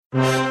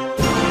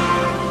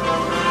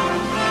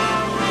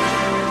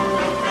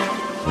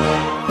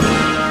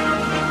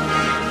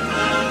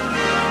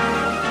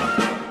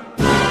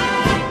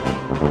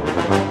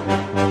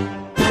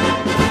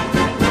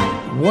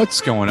What's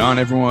going on,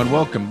 everyone?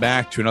 Welcome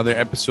back to another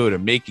episode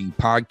of Making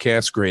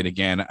Podcasts Great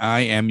Again.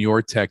 I am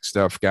your tech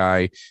stuff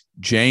guy,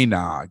 Jay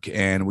Nog,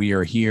 and we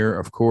are here,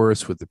 of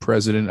course, with the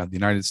President of the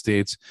United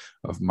States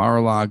of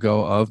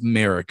Mar-a-Lago of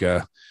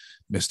America,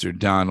 Mr.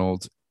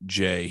 Donald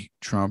J.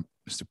 Trump.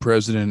 Mr.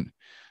 President,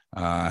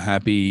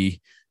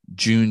 happy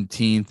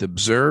Juneteenth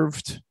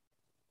observed?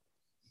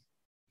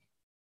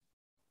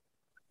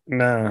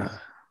 No.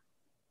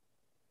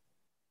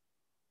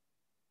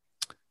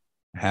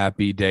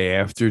 Happy day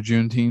after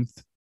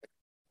Juneteenth?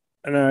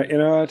 No, you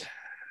know what?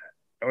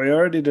 We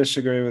already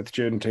disagree with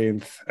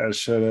Juneteenth as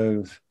sort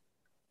of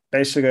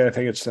basically, I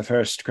think it's the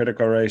first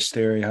critical race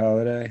theory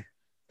holiday.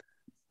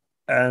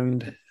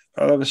 And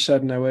all of a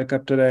sudden, I wake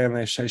up today and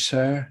they say,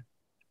 "Sir,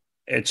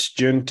 it's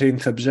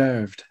Juneteenth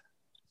observed."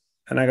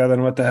 And I go,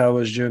 "Then what the hell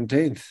was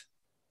Juneteenth?"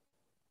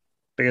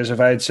 Because if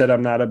I had said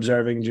I'm not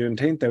observing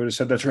Juneteenth, they would have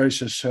said, "That's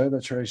racist, sir,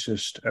 that's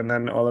racist." And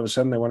then all of a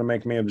sudden, they want to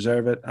make me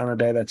observe it on a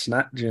day that's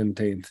not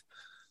Juneteenth.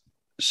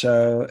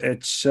 So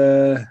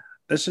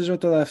this is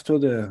what the left will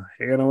do.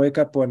 You're going to wake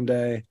up one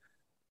day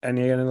and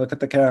you're going to look at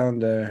the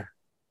calendar,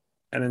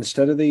 and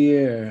instead of the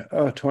year,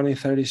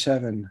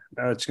 2037,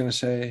 now it's going to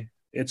say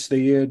it's the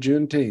year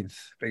Juneteenth,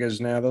 because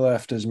now the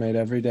left has made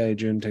every day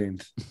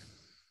Juneteenth.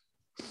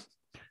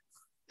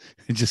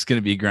 It's just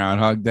going to be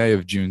Groundhog Day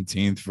of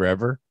Juneteenth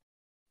forever?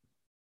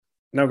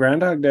 No,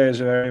 Groundhog Day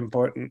is a very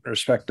important,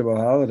 respectable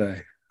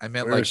holiday. I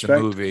meant like the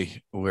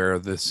movie where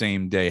the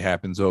same day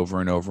happens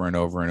over and over and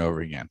over and over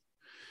again.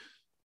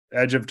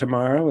 Edge of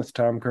Tomorrow with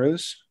Tom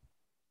Cruise?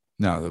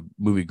 No, the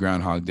movie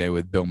Groundhog Day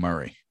with Bill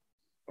Murray.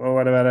 Well,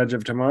 what about Edge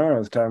of Tomorrow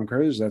with Tom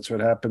Cruise? That's what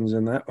happens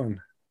in that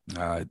one.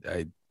 I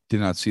did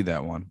not see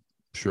that one. I'm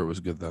sure it was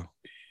good, though.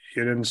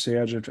 You didn't see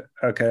Edge of...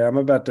 Okay,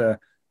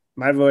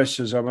 my voice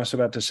is almost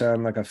about to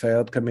sound like a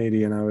failed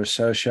comedian. I was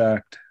so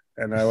shocked.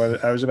 And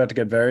I was about to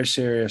get very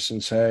serious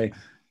and say,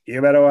 you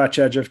better watch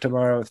Edge of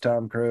Tomorrow with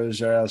Tom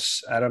Cruise, or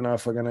else I don't know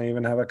if we're going to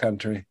even have a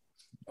country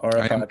or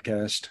a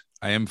podcast.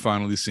 I am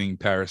finally seeing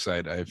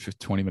Parasite. I have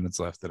 20 minutes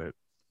left at it.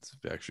 It's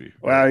actually.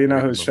 Well, you know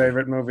whose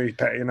favorite movie,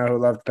 you know who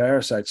loved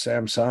Parasite?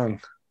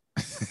 Samsung.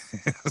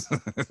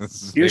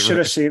 You should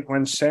have seen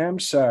when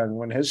Samsung,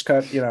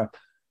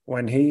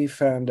 when he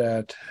found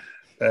out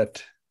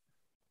that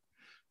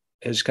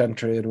his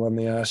country had won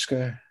the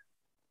Oscar.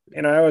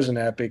 I wasn't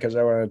happy because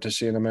I wanted to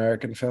see an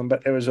American film,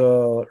 but it was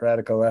all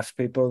radical left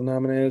people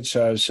nominated.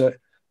 So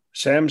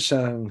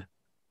Samsung,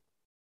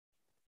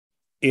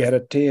 he had a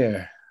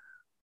tear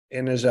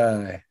in his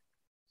eye,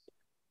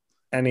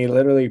 and he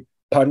literally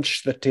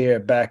punched the tear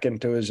back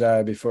into his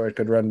eye before it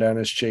could run down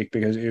his cheek,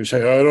 because he was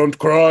saying, "I don't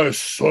cry,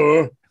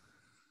 sir."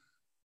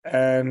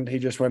 And he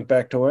just went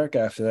back to work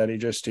after that. He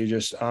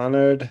just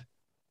honored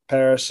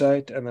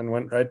Parasite and then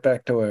went right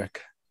back to work.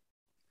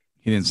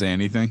 He didn't say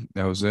anything.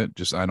 That was it.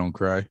 Just, "I don't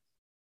cry."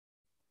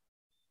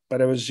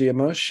 But it was the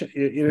emotion.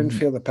 You didn't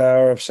feel the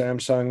power of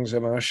Samsung's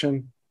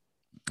emotion?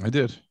 I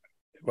did.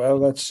 Well,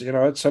 that's,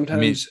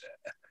 sometimes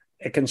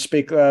it can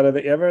speak louder.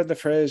 You ever heard the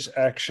phrase,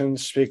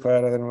 actions speak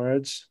louder than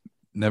words?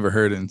 Never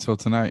heard it until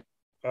tonight.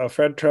 Well,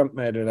 Fred Trump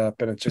made it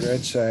up, and it's a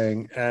great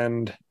saying.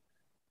 And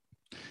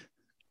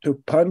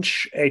to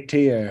punch a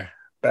tear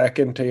back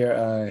into your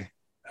eye,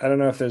 I don't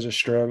know if there's a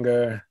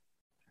stronger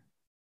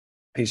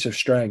piece of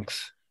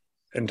strength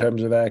in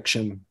terms of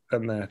action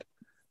than that.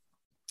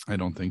 I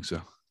don't think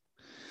so.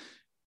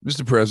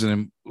 Mr.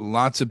 President,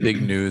 lots of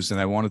big news, and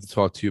I wanted to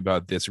talk to you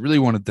about this. I really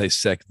want to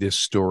dissect this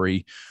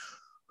story.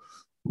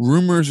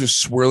 Rumors are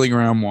swirling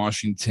around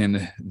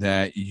Washington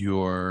that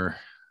your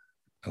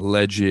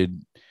alleged,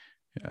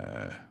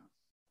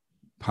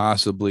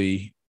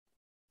 possibly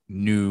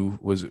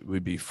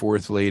would be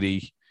Fourth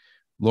Lady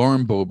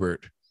Lauren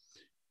Boebert.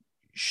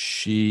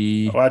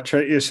 Watch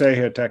what you say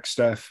here, tech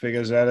stuff,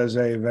 because that is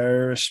a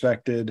very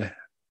respected,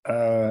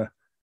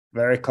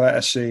 very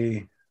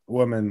classy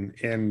woman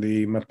in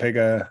the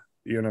Mapiga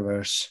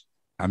universe.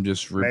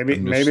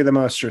 Maybe the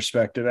most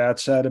respected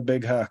outside of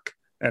Big Huck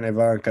and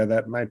Ivanka.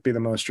 That might be the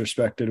most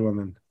respected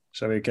woman.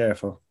 So be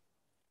careful.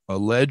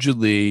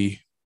 Allegedly,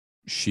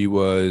 she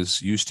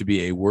used to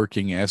be a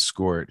working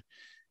escort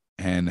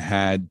and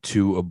had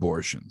 2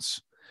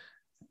 abortions.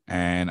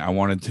 And I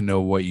wanted to know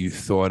what you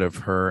thought of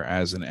her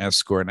as an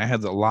escort. And I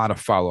had a lot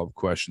of follow-up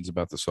questions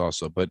about this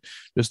also, but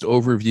just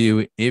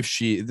overview, if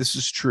this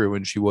is true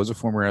and she was a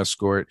former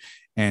escort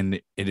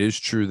and it is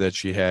true that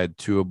she had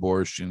 2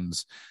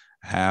 abortions,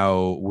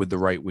 how would the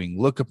right wing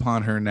look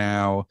upon her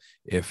now?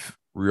 If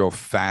real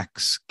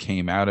facts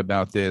came out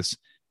about this,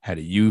 how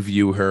do you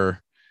view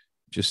her?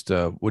 Just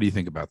what do you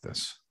think about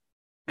this?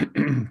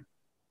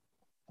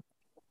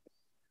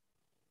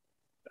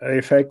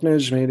 A fake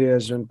news media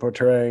has been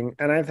portraying,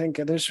 and I think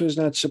this was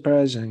not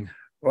surprising.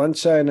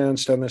 Once I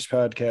announced on this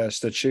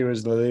podcast that she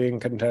was the leading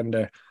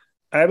contender,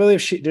 I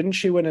believe didn't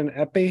she win an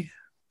Emmy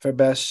for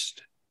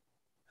Best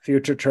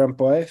Future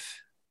Trump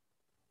Wife?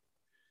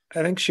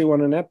 I think she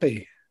won an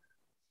Emmy.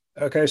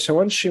 Okay, so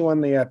once she won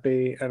the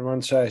Emmy, and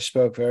once I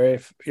spoke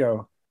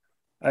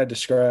I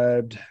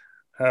described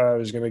how I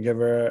was going to give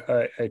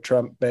her a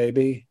Trump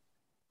baby,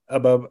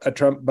 a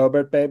Trump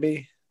Bobert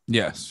baby.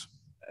 Yes.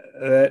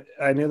 That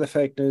I knew the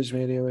fake news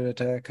media would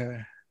attack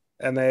her,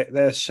 and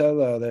they're so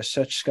low. They're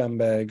such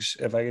scumbags,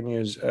 if I can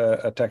use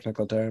a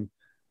technical term.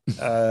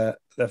 The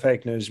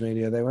fake news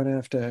media, they went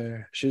after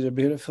her. She's a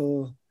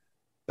beautiful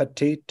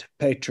petite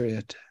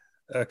patriot,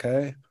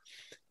 okay,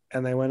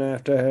 and they went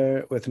after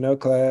her with no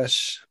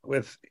class,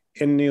 with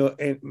in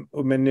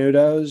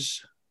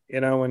minutos.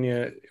 You know, when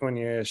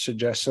you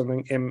suggest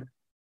something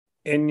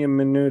in your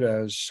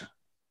minutos.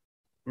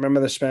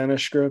 Remember the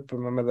Spanish group?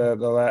 Remember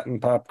the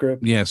Latin pop group?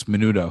 Yes,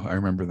 Menudo. I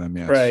remember them.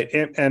 Yes. Right.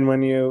 And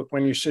when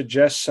you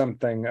suggest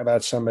something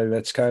about somebody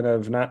that's kind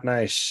of not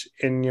nice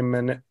in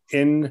your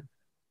in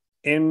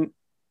In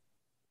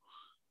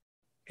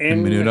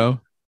in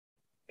Menudo.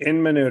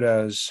 in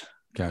minutos.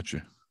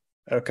 Gotcha.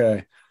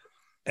 Okay.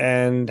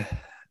 And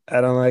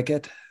I don't like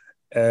it.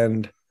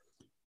 And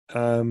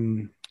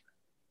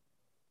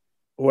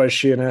was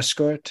she an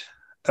escort?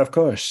 Of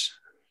course.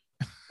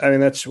 I mean,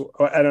 that's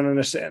I don't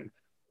understand.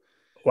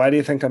 Why do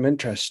you think I'm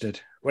interested?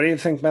 What do you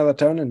think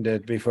Melatonin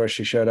did before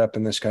she showed up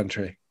in this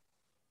country?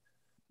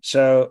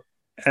 So,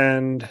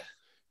 and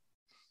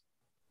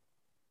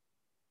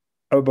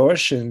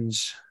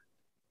abortions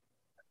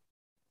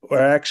were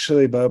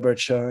actually Boebert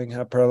showing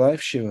how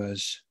pro-life she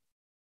was.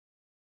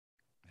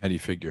 How do you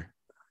figure?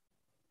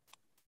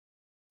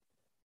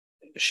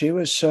 She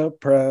was so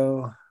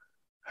pro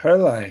her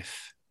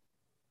life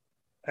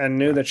and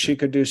knew that Gotcha. she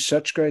could do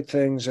such great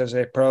things as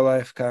a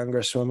pro-life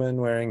congresswoman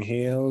wearing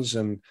heels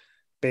and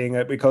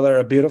we call her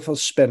a beautiful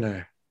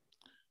spinner.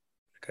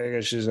 Okay,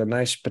 because she's a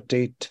nice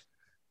petite.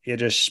 You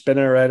just spin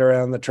her right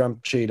around the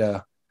Trump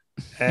Cheeto.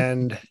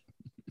 And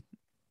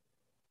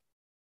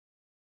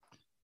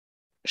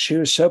she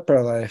was so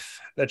pro-life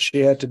that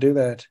she had to do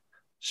that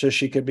so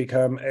she could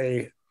become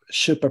a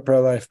super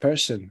pro-life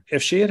person.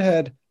 If she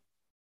had,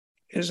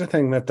 here's the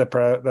thing that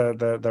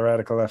the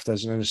radical left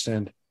doesn't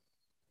understand.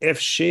 If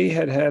she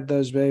had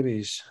those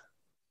babies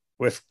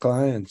with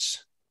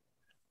clients,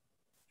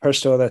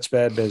 first of all, that's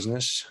bad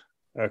business.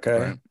 Okay.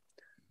 Right.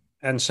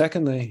 And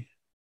secondly,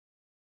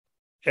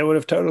 it would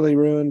have totally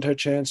ruined her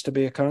chance to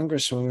be a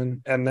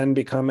congresswoman and then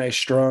become a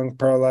strong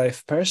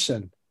pro-life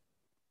person.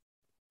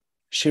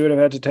 She would have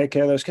had to take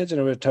care of those kids and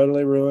it would have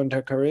totally ruined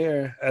her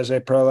career as a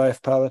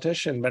pro-life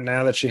politician. But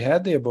now that she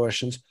had the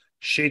abortions,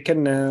 she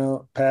can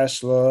now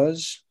pass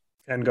laws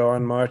and go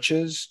on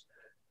marches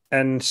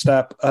and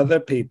stop other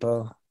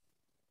people.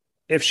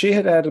 If she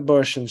had had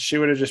abortions, she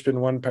would have just been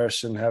one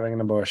person having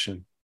an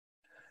abortion.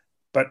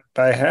 But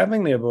by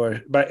having the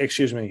abortion,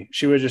 excuse me,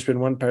 she would have just been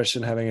one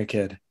person having a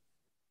kid.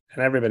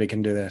 And everybody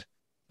can do that.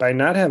 By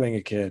not having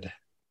a kid,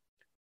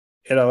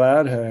 it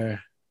allowed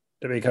her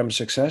to become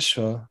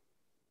successful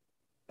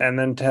and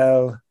then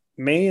tell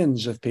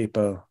millions of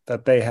people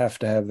that they have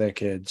to have their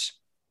kids.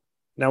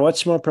 Now,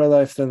 what's more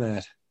pro-life than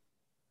that?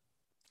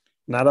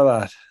 Not a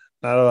lot.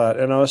 Not a lot.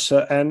 And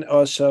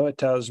also it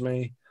tells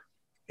me,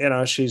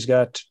 she's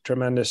got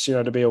tremendous,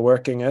 to be a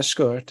working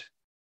escort,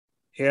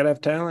 you gotta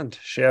have talent.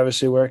 She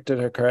obviously worked at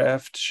her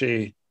craft.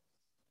 She's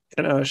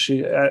a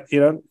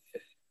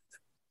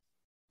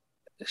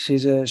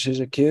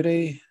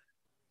cutie,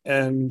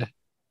 and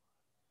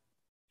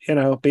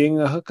being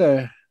a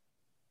hooker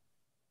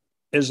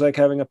is like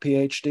having a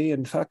PhD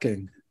in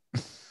fucking.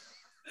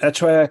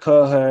 That's why I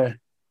call her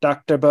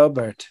Dr.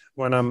 Bobert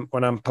when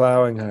I'm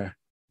plowing her,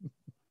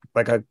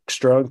 like a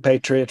strong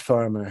patriot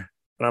farmer.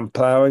 When I'm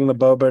plowing the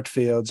Bobert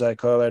fields, I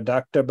call her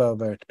Dr.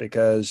 Bobert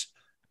because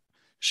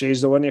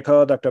she's the one you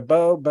call Dr.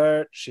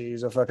 Bobert.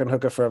 She's a fucking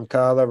hooker from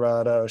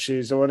Colorado.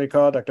 She's the one you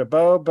call Dr.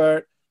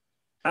 Bobert.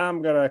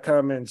 I'm gonna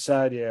come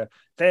inside you.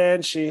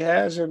 Then she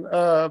has an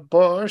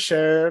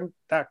abortion,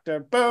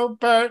 Dr.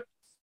 Bobert.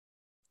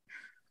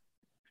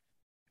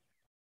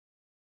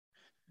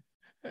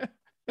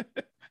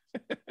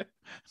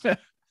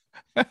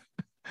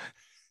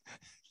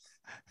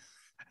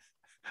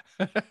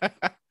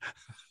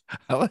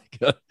 I like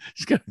it.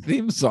 She's got a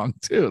theme song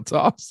too. It's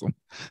awesome.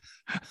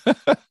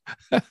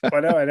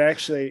 Well, no, and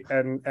actually,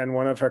 and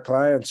one of her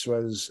clients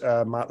was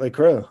Motley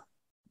Crue.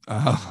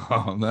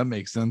 Oh, that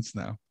makes sense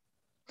now.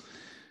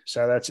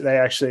 So that's they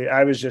actually.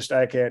 I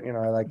can't.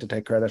 I like to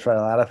take credit for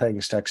a lot of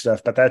things, tech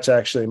stuff, but that's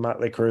actually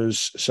Motley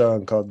Crue's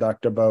song called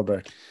Dr.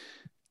 Bobert.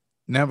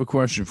 Now I have a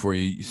question for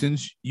you.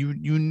 Since you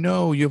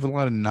have a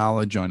lot of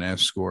knowledge on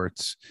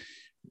escorts,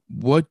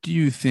 what do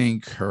you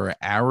think her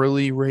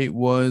hourly rate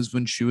was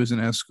when she was an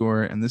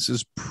escort? And this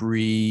is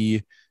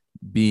pre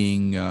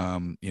being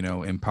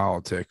in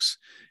politics.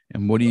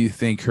 And what do you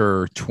think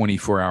her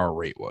 24-hour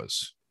rate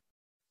was?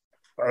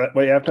 What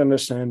you have to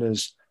understand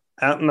is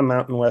out in the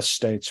Mountain West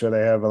states where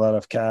they have a lot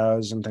of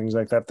cows and things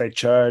like that, they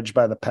charge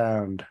by the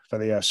pound for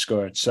the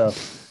escort. So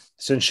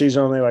since she's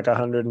only like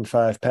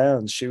 105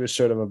 pounds, she was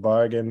sort of a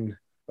bargain,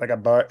 like a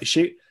bar.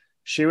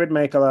 She would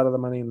make a lot of the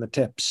money in the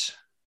tips,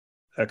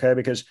 okay,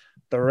 because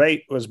the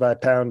rate was by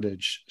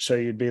poundage. So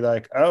you'd be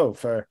like, oh,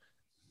 for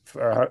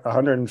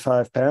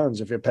 105 pounds,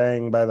 if you're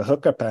paying by the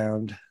hooker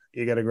pound,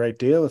 you get a great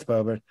deal with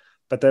Bobert.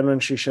 But then when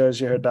she shows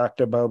you her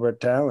Dr. Bobert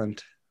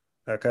talent,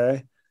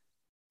 okay,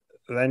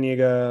 then you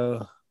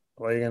go,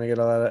 well, you're going to get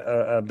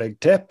a big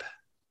tip.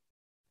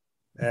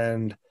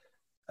 And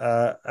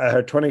at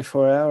her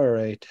 24-hour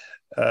rate,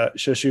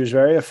 so she was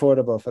very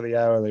affordable for the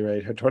hourly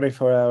rate. Her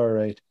 24-hour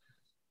rate,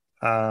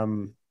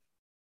 um,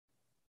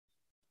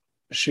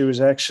 she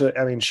was actually,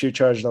 I mean, she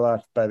charged a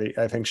lot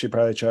I think she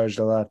probably charged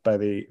a lot by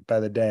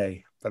the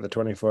day, by the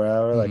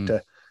 24-hour, like Mhm.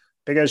 to,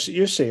 because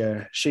you see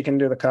her, she can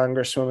do the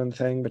congresswoman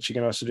thing, but she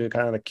can also do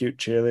kind of the cute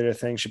cheerleader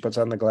thing. She puts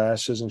on the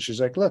glasses and she's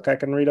like, look, I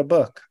can read a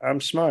book.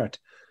 I'm smart.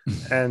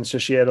 And so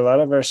she had a lot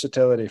of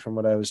versatility from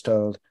what I was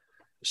told.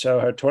 So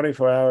her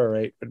 24-hour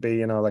rate would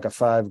be, like a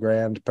 5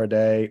 grand per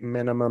day,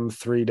 minimum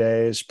 3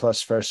 days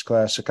plus first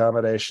class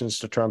accommodations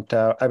to Trump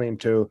Tower. I mean,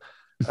 to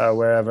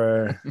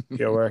wherever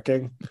you're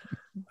working,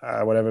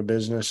 whatever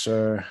business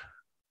or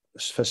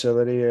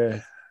facility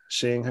you're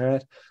seeing her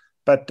at.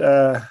 But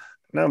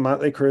no,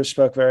 Motley Crue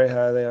spoke very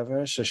highly of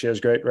her. So she has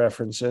great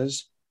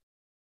references.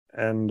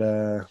 And,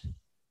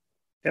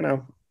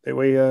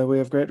 we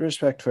have great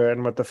respect for her.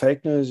 And what the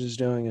fake news is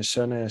doing is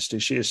so nasty.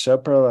 She is so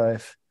pro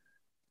life,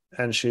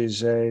 and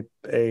she's a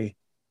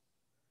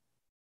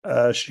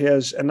she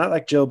has, and not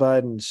like Jill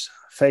Biden's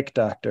fake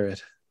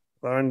doctorate.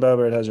 Lauren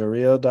Boebert has a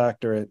real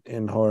doctorate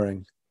in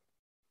whoring.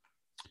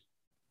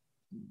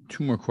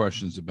 Two more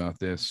questions about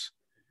this.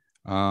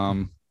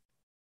 Now,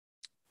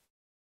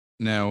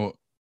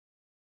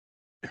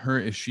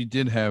 if she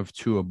did have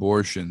two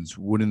abortions,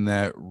 wouldn't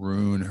that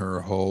ruin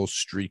her whole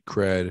street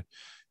cred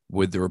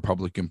with the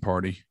Republican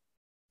Party?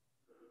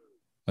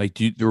 Like,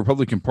 the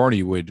Republican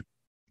Party would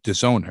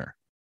disown her.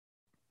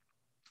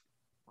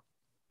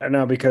 I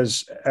know,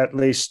 because at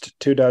least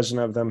 2 dozen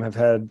of them have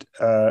had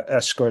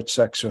escort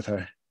sex with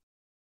her.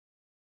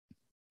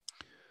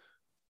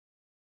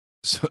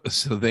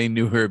 So they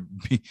knew her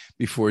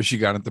before she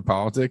got into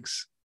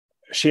politics.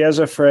 She has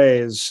a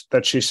phrase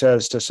that she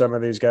says to some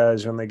of these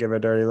guys when they give her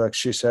dirty looks.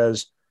 She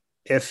says,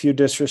 "If you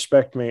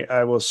disrespect me,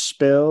 I will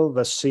spill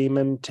the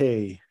semen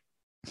tea."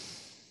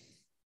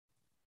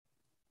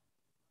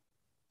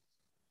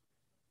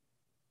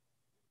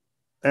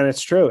 And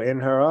it's true. In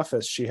her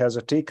office, she has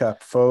a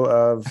teacup full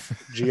of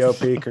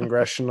GOP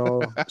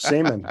congressional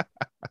semen,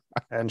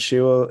 and she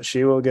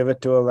will give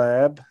it to a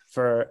lab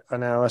for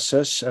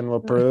analysis, and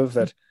will prove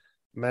that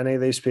many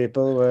of these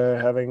people were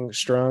having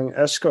strong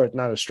escort,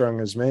 not as strong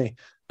as me,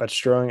 but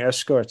strong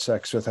escort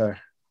sex with her.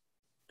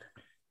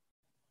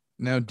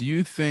 Now, do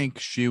you think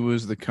she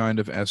was the kind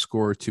of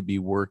escort to be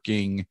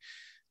working,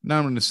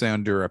 not going to say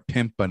under a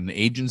pimp, but an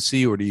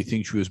agency, or do you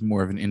think she was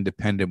more of an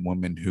independent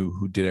woman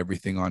who did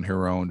everything on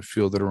her own,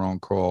 fielded her own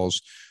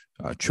calls,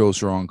 chose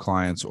her own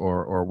clients,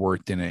 or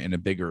worked in a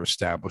bigger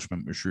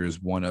establishment where she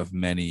was one of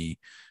many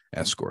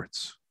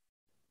escorts?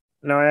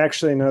 No, I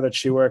actually know that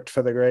she worked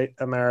for the great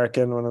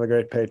American, one of the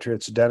great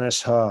patriots,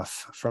 Dennis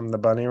Hoff from the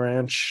Bunny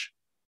Ranch.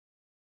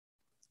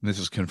 This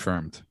is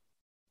confirmed.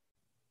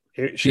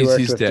 She worked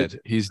He's with, dead.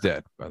 He's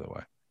dead, by the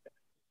way.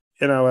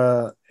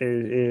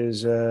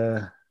 is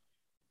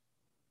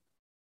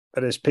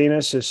but his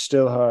penis is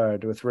still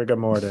hard with rigor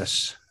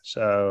mortis.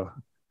 So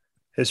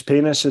his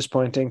penis is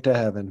pointing to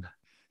heaven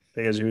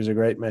because he was a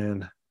great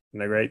man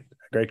and a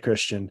great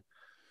Christian.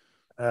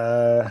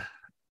 Uh,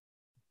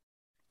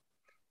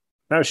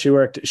 no, she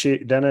worked.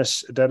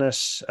 Dennis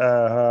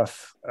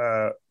Hoff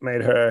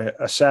made her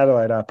a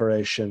satellite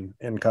operation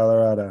in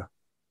Colorado.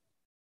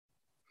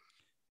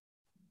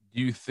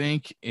 Do you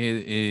think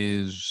it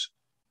is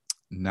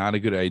not a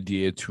good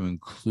idea to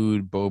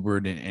include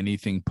Boebert in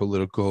anything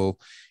political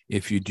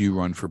if you do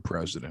run for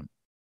president?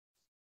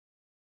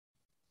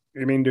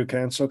 You mean do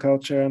cancel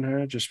culture on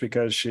her just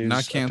because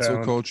Not she's a cancel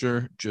talent?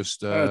 culture,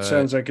 just Oh, it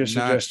sounds like you're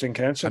not. suggesting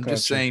cancel I'm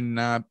just culture. saying,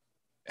 not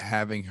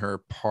having her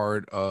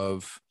part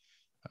of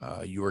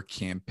your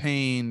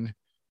campaign,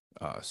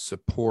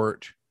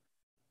 support,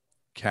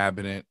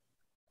 cabinet.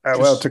 Well,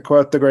 Just to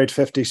quote the great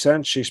 50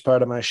 Cent, she's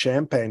part of my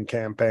champagne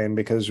campaign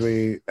because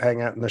we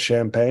hang out in the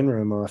champagne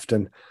room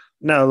often.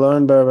 No,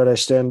 Lauren Boebert, I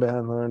stand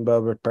behind Lauren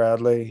Boebert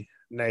proudly,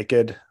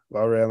 naked,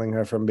 while railing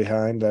her from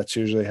behind. That's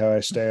usually how I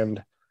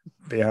stand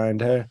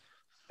behind her.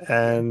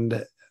 And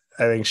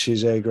I think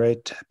she's a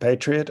great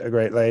patriot, a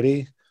great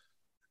lady.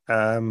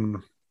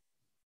 Um,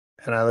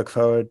 and I look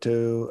forward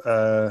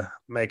to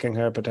making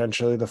her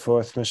potentially the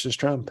fourth Mrs.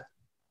 Trump.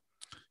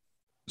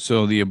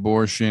 so the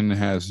abortion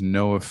has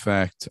no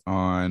effect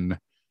on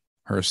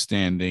her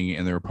standing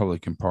in the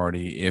Republican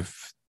Party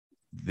if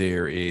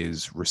there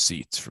is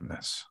receipts from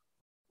this.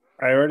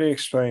 I already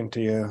explained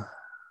to you.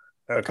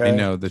 I Okay.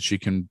 know that she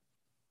can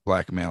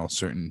blackmail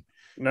certain.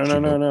 No, She no,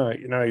 no, know.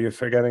 no. You're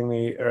forgetting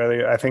the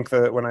earlier. I think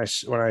that when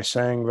I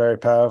sang very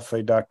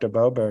powerfully, Dr.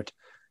 Boebert,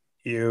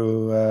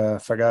 you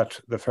forgot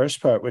the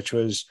first part, which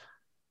was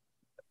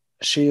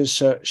she is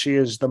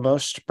the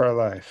most pro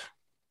life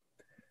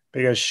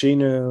because she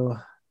knew,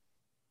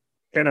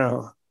 you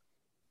know,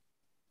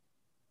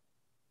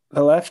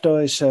 the left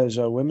always says,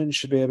 "Oh, women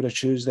should be able to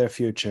choose their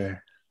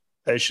future.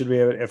 They should be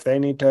able, if they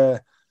need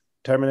to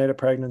terminate a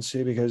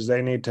pregnancy because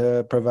they need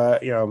to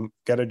provide,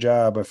 get a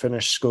job or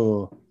finish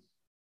school."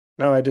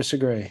 No, I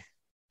disagree.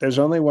 There's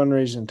only one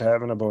reason to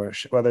have an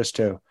abortion. Well, there's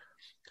two.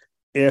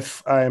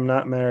 if I am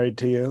not married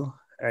to you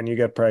and you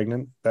get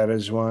pregnant, that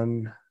is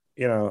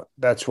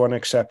that's one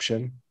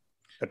exception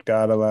that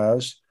God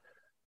allows.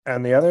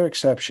 And the other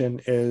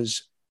exception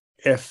is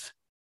if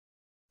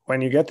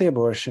when you get the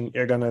abortion,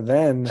 you're going to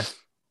then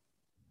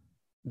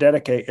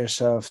dedicate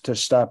yourself to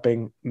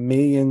stopping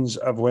millions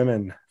of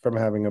women from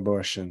having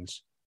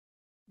abortions.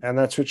 And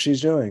that's what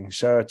she's doing.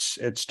 So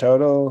it's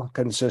total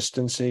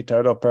consistency,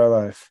 total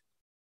pro-life.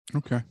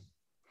 Okay.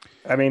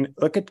 I mean,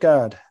 look at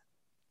God.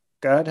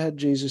 God had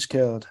Jesus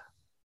killed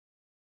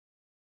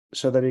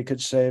so that he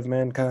could save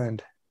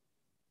mankind.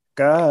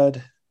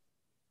 God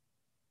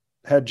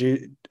had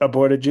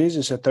aborted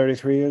Jesus at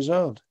 33 years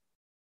old.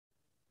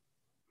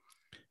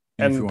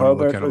 If you And want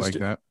to look at it like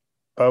that.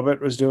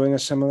 Bobert was doing a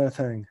similar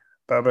thing.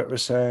 Bobert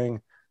was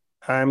saying,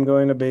 I'm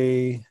going to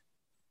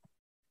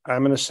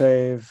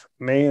save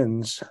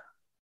millions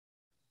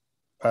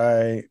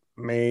by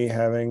me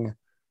having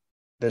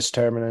this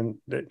terminating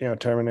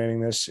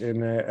this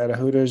at a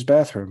Hooters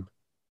bathroom.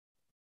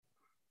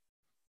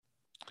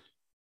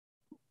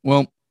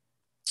 Well,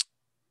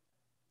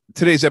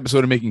 today's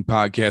episode of Making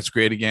Podcasts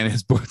Great Again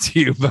is brought to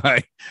you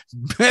by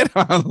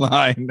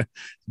betonline.ag.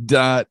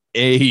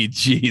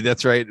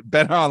 That's right,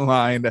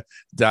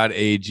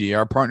 betonline.ag.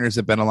 Our partners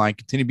at BetOnline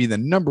continue to be the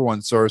number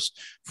one source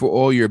for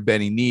all your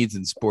betting needs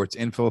and sports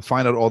info.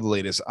 Find out all the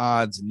latest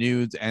odds,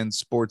 news, and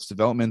sports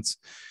developments,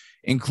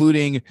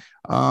 including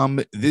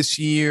this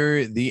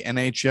year, the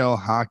NHL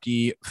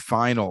hockey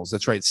finals.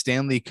 That's right,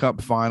 Stanley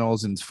Cup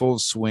finals in full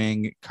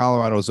swing.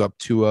 Colorado's up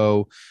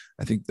 2-0.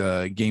 I think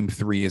the game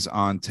 3 is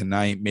on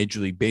tonight. Major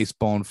League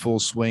Baseball in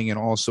full swing. And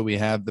also we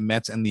have the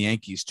Mets and the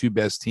Yankees, two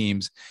best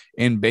teams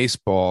in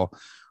baseball.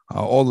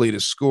 All the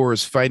latest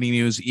scores, fighting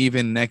news,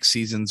 even next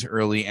season's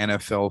early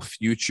NFL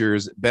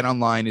futures.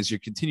 BetOnline is your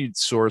continued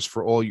source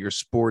for all your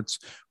sports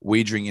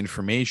wagering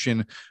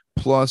information.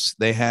 Plus,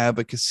 they have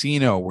a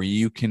casino where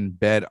you can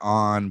bet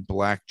on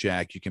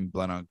blackjack, you can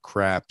bet on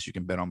craps, you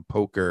can bet on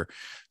poker.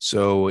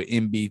 So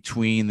in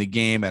between the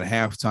game at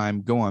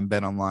halftime, go on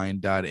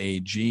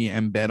betonline.ag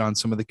and bet on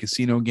some of the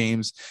casino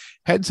games.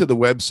 Head to the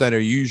website or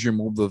use your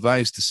mobile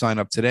device to sign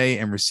up today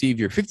and receive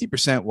your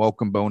 50%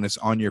 welcome bonus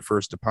on your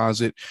first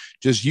deposit.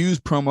 Just use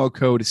promo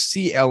code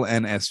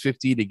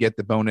CLNS50 to get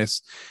the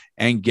bonus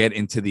and get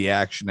into the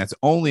action. That's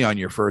only on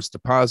your first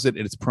deposit.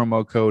 It's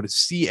promo code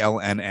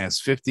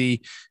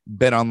CLNS50.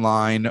 Bet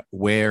online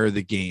where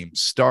the game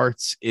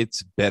starts.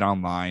 It's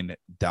betonline.ag.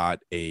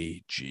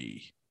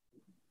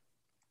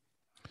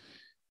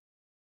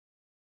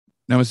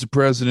 Now, Mr.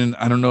 President,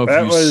 I don't know if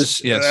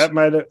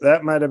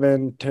that might have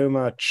been too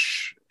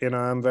much.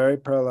 I'm very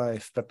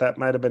pro-life, but that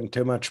might have been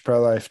too much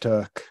pro-life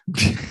talk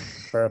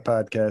for a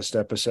podcast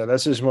episode.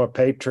 This is more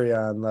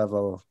Patreon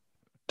level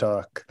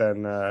talk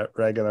than a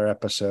regular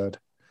episode.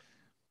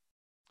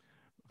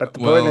 But the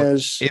point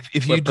is,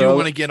 if you do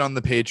want to get on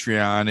the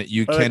Patreon,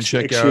 you can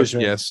check out.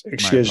 Yes,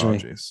 excuse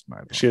me.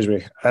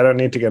 I don't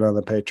need to get on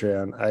the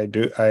Patreon.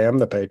 I am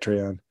the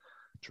Patreon.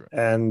 Right.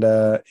 And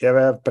you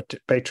ever have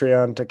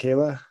Patreon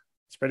tequila?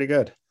 It's pretty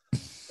good.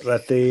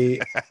 But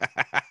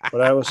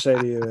what I will say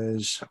to you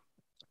is,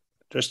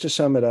 just to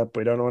sum it up,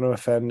 we don't want to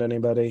offend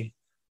anybody.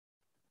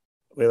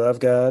 We love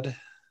God.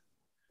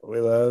 We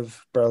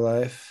love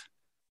pro-life.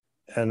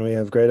 And we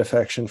have great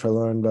affection for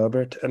Lauren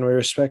Boebert. And we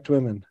respect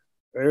women.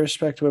 We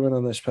respect women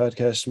on this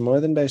podcast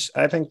more than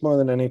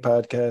any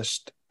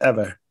podcast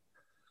ever.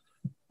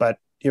 But,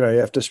 you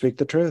have to speak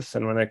the truth.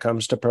 And when it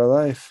comes to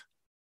pro-life,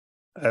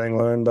 I think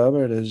Lauren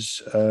Boebert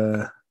is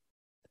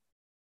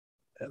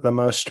the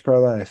most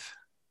pro-life.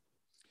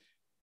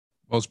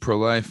 Most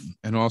pro-life.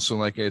 And also,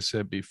 like I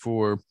said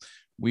before,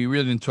 we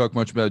really didn't talk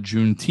much about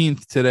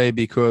Juneteenth today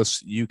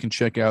because you can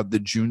check out the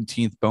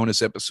Juneteenth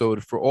bonus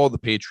episode for all the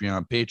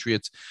Patreon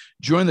Patriots.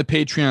 Join the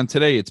Patreon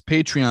today. It's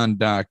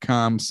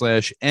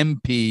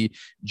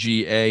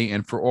patreon.com/MPGA.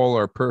 And for all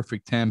our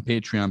Perfect 10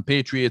 Patreon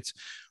Patriots,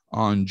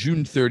 on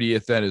June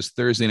 30th, that is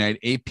Thursday night,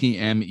 8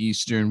 p.m.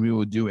 Eastern, we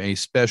will do a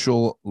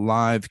special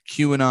live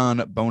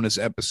QAnon bonus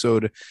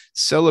episode,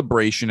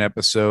 celebration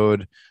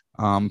episode.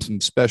 Some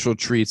special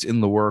treats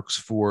in the works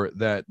for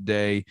that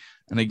day.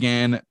 And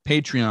again,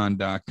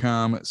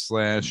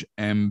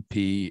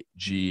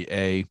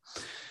 patreon.com/MPGA.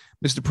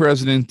 Mr.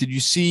 President, did you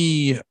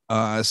see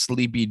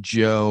Sleepy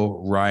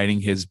Joe riding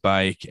his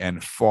bike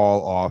and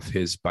fall off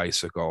his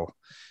bicycle?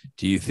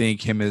 Do you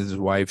think him and his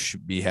wife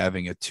should be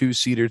having a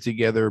two-seater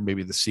together?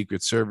 Maybe the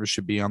Secret Service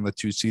should be on the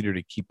two-seater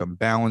to keep them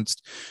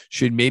balanced.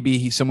 Should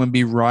maybe someone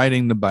be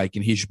riding the bike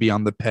and he should be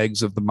on the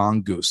pegs of the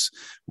mongoose?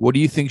 What do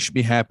you think should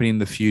be happening in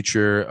the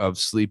future of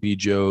Sleepy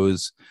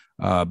Joe's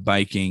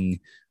biking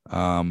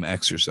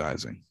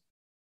exercising?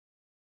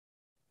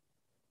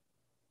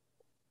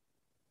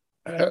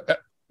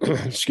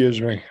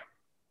 Excuse me.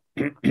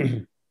 I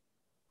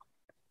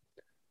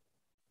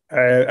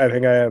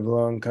think I have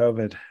long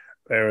COVID.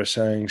 They were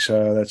saying,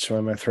 so that's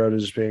why my throat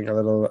is being a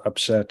little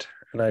upset.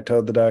 And I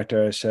told the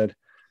doctor, I said,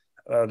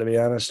 well, to be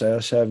honest, I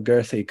also have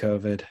girthy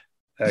COVID.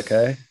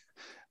 Okay.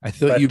 I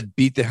thought you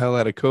beat the hell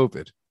out of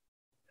COVID.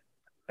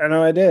 I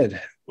know I did.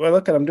 Well,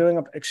 look, I'm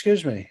doing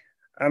excuse me.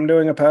 I'm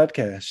doing a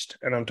podcast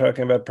and I'm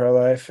talking about pro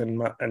life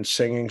and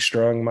singing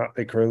strong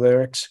Motley Crue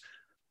lyrics.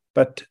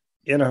 But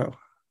you know,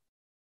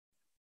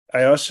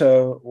 I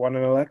also won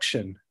an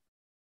election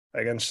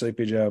against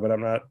Sleepy Joe, but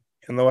I'm not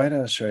in the White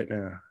House right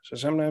now. So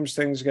sometimes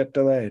things get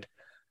delayed.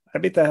 I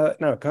beat the hell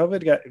no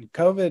COVID got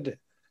COVID.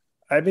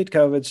 I beat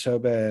COVID so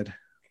bad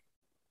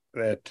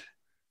that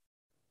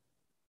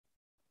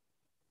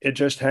it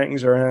just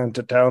hangs around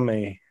to tell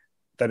me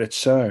that it's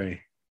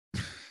sorry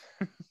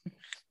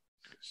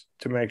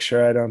to make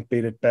sure I don't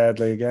beat it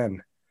badly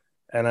again.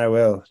 And I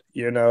will.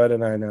 You know it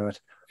and I know it.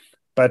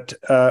 But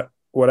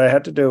what I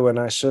had to do when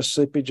I saw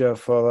Sleepy Joe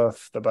fall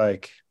off the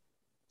bike,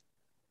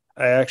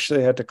 I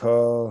actually had to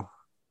call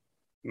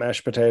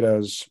Mashed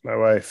Potatoes, my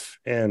wife,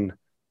 in,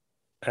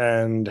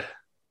 and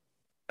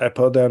I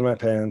pulled down my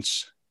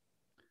pants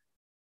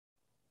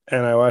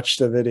and I watched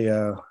the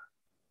video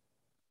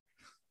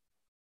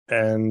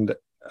and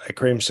I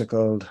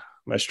creamsicled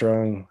my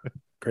strong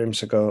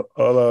creamsicle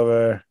all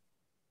over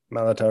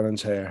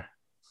Melatonin's hair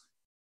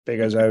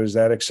because I was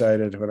that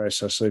excited when I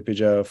saw Sleepy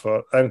Joe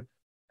fall. And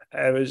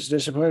I was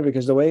disappointed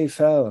because the way he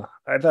fell,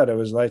 I thought it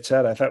was lights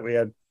out. I thought we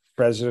had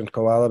President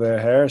Koala Bear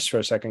Harris for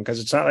a second because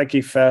it's not like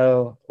he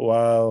fell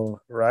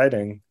while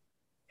riding.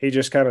 He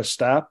just kind of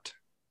stopped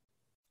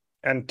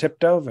and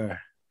tipped over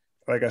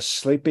like a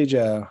Sleepy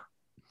Joe.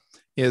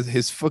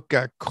 His foot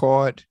got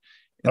caught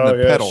in Oh,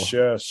 the pedal.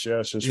 yes. His You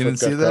foot didn't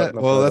see got caught in that?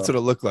 the Well, that's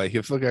pedal. what it looked like.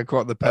 His foot got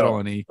caught in the pedal,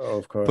 and he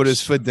Of put his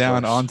course. foot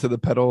down Of course. onto the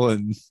pedal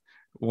and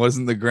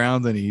wasn't the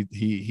ground, and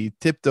he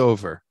tipped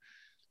over.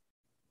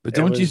 But It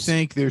don't you was.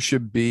 think there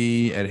should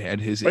be at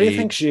his What do you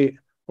think age? Xi?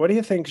 What do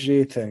you think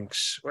Xi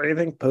thinks? What do you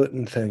think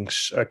Putin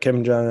thinks? Or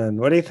Kim Jong Un?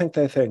 What do you think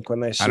they think when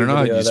they I see don't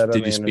know. video of that on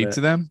Did the you speak internet?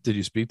 to them? Did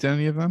you speak to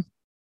any of them?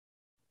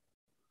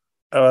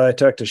 Oh, I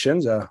talked to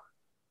Shinzo.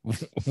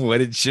 What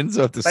did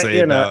Shinzo have to But say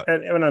about?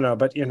 no.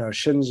 But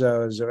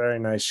Shinzo is a very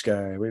nice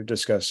guy. We've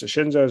discussed it.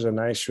 Shinzo is a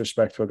nice,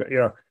 respectful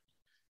guy.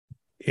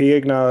 He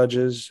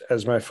acknowledges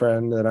as my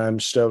friend that I'm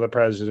still the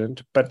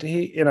president, but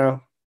he's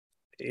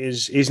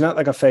not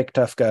like a fake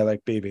tough guy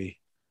like Bibi,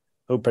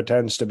 who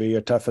pretends to be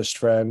your toughest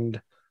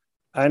friend.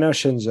 I know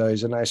Shinzo.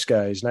 He's a nice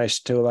guy. He's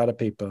nice to a lot of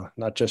people,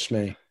 not just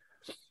me.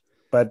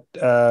 But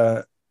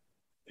at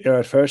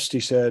first he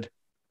said,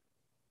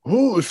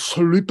 "Oh, is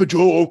Sleepy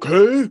Joe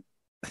okay?"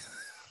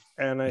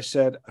 And I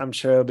said, "I'm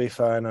sure he'll be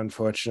fine,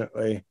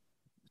 unfortunately."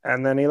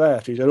 And then he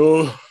laughed. He said,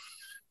 "Oh,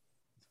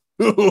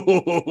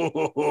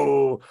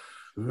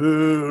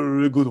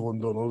 very good one,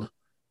 Donald.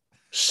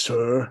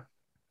 Sir."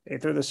 He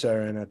threw the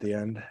sir in at the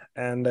end.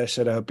 And I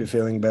said, "I hope you're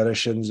feeling better,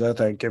 Shinzo.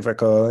 Thank you for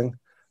calling."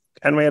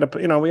 And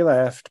we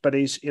laughed, but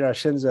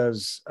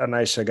Shinzo's a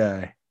nicer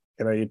guy.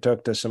 You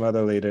talk to some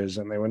other leaders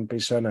and they wouldn't be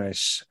so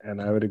nice. And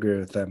I would agree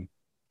with them.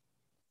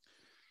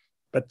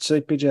 But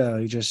Sleepy Joe,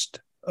 he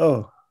just,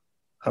 oh,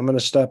 I'm going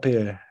to stop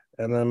here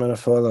and I'm going to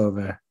fall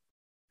over.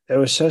 It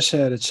was so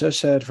sad. It's so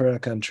sad for our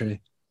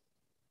country.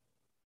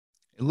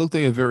 It looked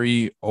like a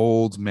very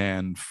old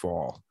man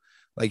fall.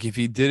 Like if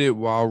he did it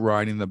while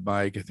riding the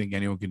bike, I think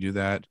anyone can do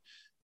that.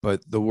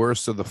 But the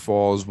worst of the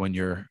falls when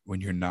you're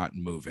not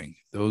moving.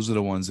 Those are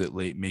the ones that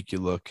make you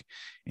look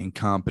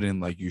incompetent,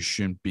 like you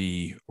shouldn't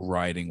be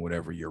riding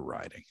whatever you're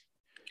riding.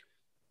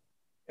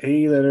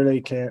 He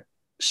literally can't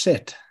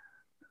sit.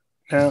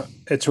 Now,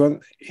 it's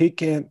when he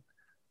can't,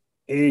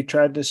 he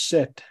tried to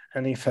sit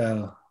and he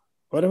fell.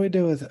 What do we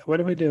do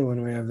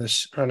when we have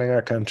this running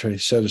our country,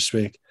 so to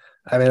speak?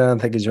 I mean, I don't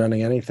think he's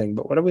running anything,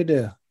 but what do we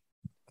do?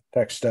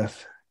 Tech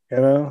stuff.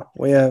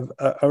 We have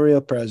a real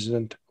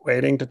president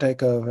waiting to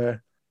take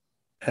over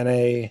and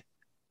a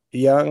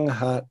young,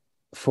 hot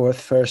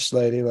fourth first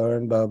lady,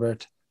 Lauren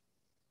Boebert.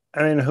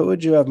 I mean, who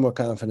would you have more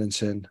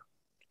confidence in?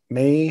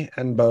 Me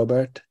and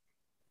Boebert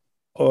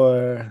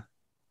or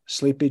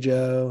Sleepy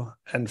Joe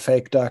and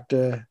fake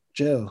Dr.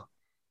 Jill?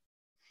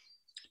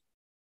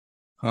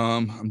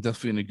 I'm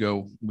definitely going to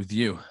go with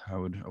you. I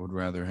would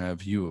rather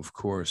have you, of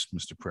course,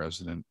 Mr.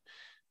 President.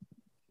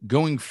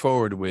 Going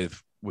forward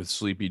with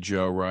Sleepy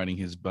Joe riding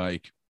his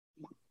bike,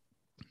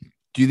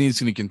 do you think he's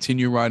going to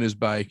continue to ride his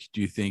bike?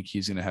 Do you think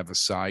he's going to have a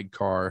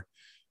sidecar?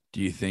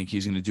 Do you think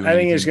he's going to do I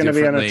think he's anything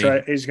going to be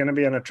differently? he's going to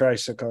be on a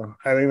tricycle.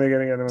 I think they're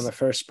going to get him on the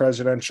first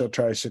presidential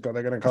tricycle.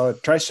 They're going to call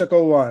it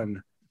Tricycle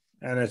One,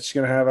 and it's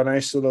going to have a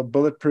nice little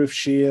bulletproof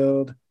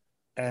shield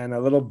and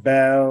a little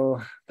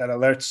bell that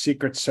alerts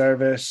Secret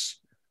Service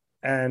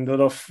and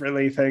little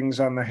frilly things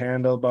on the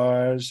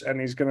handlebars. And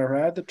he's going to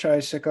ride the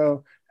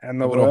tricycle,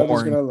 and How the about a world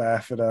is going horn? to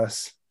laugh at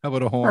us. How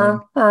about a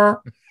horn?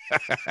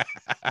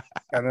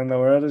 And then the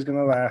world is going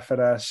to laugh at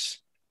us.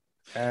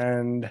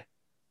 And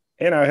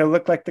he'll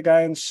look like the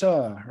guy in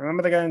Saw.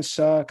 Remember the guy in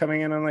Saw coming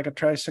in on like a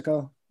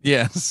tricycle?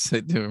 Yes, I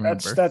do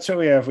That's remember. that's what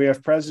we have. We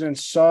have President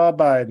Saw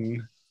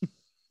Biden. Do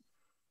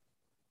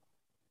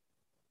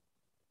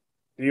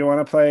you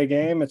want to play a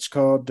game? It's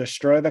called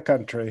Destroy the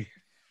Country.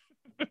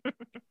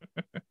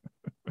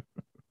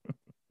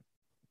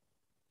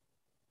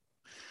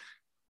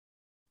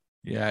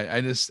 Yeah,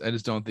 I just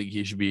don't think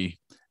he should be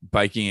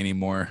biking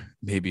anymore.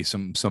 Maybe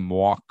some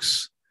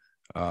walks,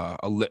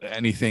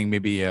 anything.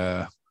 Maybe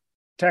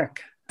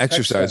tech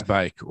exercise stuff.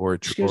 bike or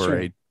Excuse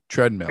me. a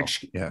treadmill.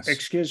 Ex- Yes.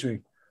 excuse me.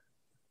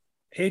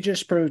 He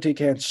just proved he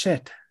can't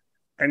sit,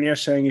 and you're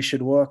saying he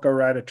should walk or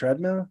ride a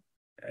treadmill?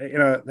 You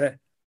know that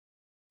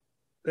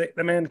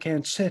the man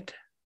can't sit.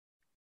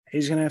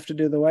 He's gonna have to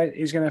do the white.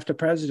 He's gonna have to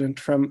president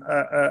from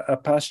a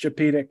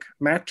posturepedic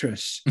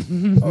mattress.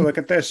 Oh, look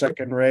at this! I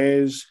can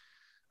raise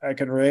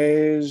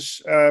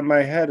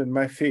my head and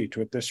my feet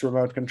with this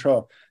remote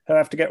control. He'll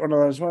have to get one of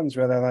those ones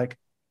where they're like,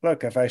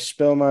 look, if I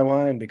spill my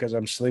wine because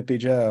I'm Sleepy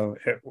Joe,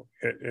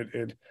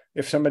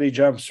 if somebody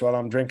jumps while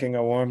I'm drinking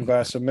a warm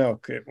glass of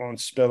milk, it won't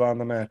spill on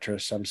the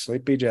mattress. I'm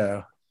Sleepy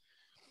Joe.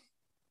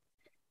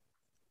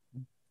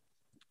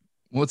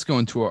 Let's go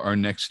into our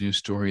next news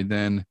story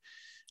then.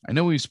 I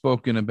know we've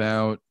spoken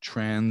about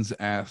trans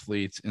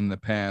athletes in the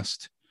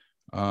past.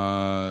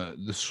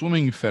 The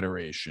Swimming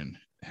Federation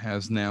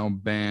has now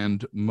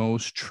banned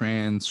most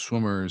trans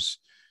swimmers.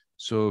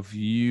 So if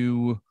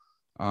you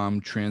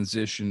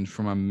transition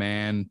from a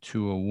man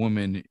to a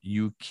woman,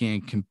 you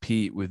can't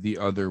compete with the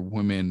other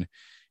women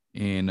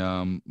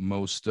in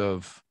most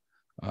of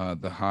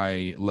the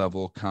high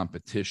level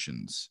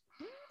competitions.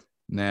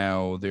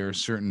 Now, there are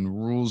certain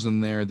rules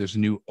in there. There's a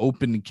new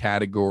open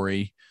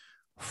category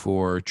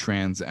for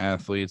trans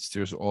athletes.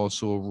 There's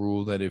also a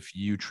rule that if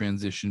you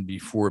transition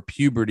before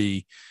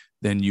puberty,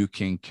 then you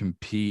can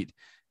compete.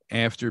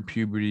 After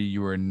puberty,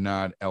 you are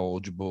not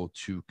eligible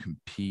to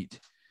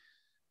compete.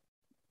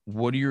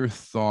 What are your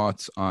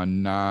thoughts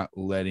on not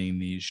letting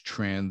these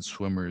trans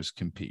swimmers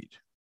compete?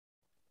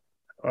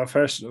 Well,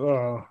 first of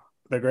all,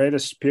 the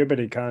greatest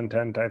puberty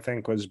content I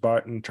think was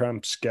Barton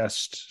Trump's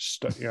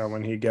guest.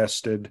 When he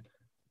guested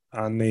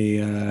on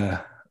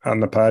the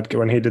podcast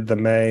when he did the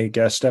May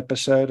guest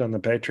episode on the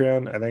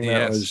Patreon. I think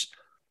that was,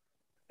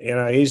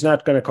 he's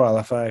not going to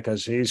qualify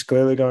because he's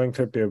clearly going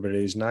through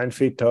puberty. He's 9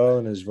 feet tall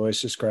and his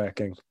voice is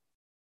cracking.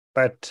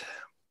 But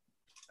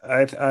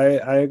I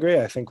agree.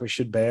 I think we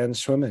should ban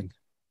swimming.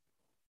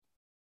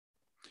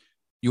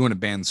 You want to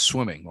ban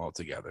swimming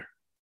altogether?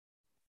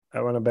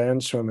 I want to ban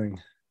swimming.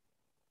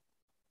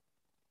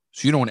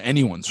 So you don't want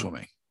anyone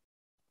swimming?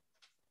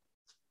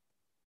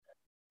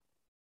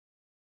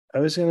 I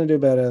was going to do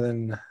better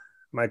than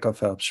Michael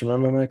Phelps.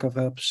 Remember Michael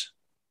Phelps?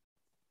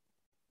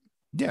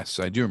 Yes,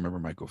 I do remember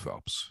Michael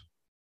Phelps.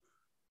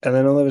 And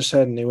then all of a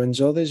sudden he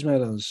wins all these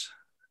medals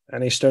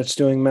and he starts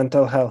doing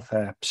mental health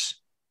apps.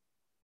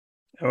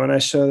 And when I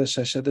saw this,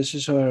 I said, this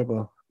is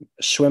horrible.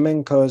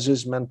 Swimming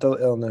causes mental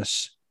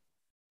illness.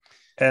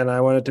 And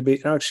I wanted to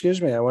be, I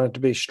wanted to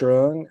be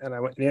strong. And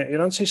you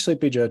don't see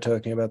Sleepy Joe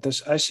talking about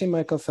this. I see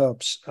Michael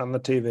Phelps on the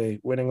TV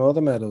winning all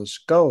the medals.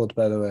 Gold,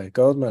 by the way,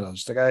 gold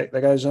medals. The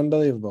guy's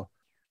unbelievable.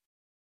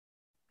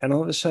 And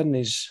all of a sudden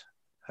he's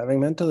having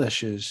mental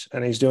issues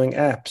and he's doing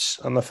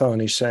apps on the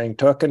phone. He's saying,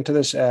 talk into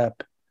this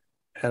app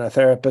and a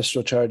therapist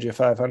will charge you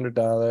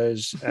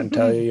 $500 and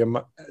tell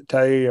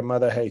you your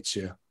mother hates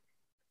you.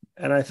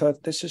 And I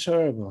thought, this is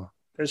horrible.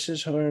 This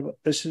is horrible.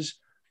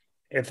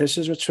 If this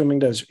is what swimming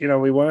does,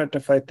 we want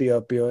to fight the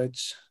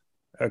opioids,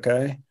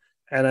 okay?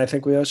 And I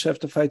think we also have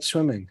to fight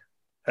swimming.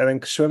 I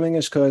think swimming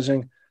is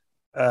causing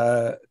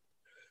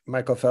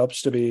Michael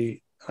Phelps to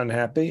be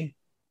unhappy.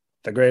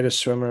 The greatest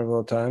swimmer of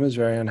all time is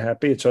very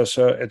unhappy. It's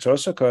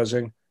also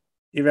causing,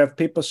 you have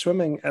people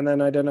swimming and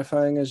then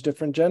identifying as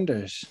different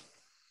genders.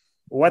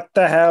 What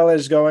the hell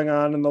is going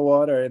on in the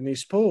water in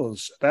these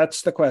pools?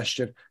 That's the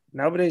question.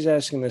 Nobody's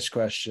asking this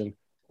question.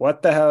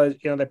 What the hell is,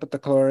 they put the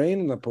chlorine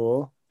in the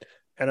pool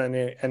and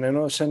then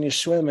all of a sudden you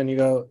swim and you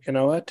go, you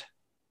know what?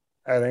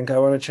 I think I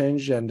want to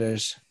change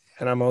genders.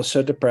 And I'm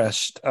also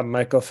depressed. I'm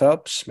Michael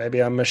Phelps.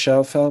 Maybe I'm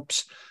Michelle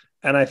Phelps.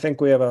 And I think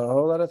we have a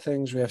whole lot of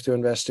things we have to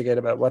investigate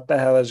about what the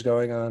hell is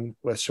going on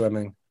with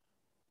swimming.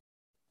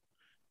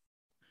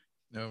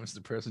 No,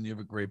 Mr. President, you have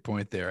a great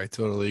point there. I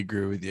totally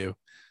agree with you.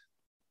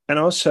 And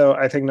also,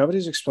 I think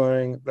nobody's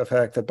exploring the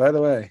fact that, by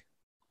the way,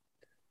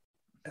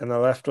 and the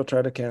left will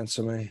try to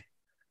cancel me,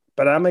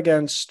 but I'm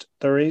against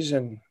the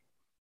reason.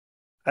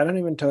 I don't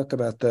even talk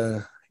about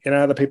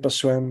how the people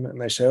swim and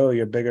they say, oh,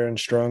 you're bigger and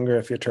stronger.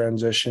 If you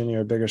transition,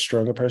 you're a bigger,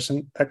 stronger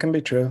person. That can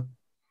be true.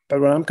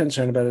 But what I'm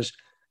concerned about is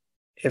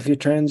if you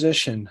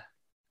transition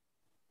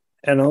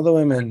and all the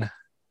women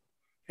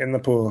in the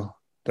pool,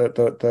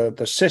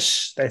 the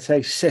cis, they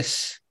say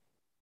cis,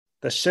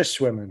 the cis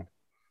women,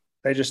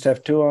 they just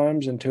have 2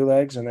 arms and 2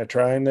 legs and they're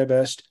trying their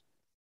best.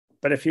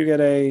 But if you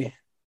get a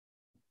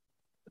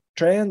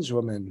trans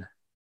woman,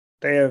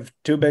 they have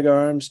 2 big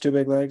arms, 2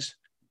 big legs,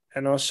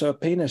 and also a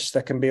penis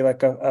that can be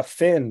like a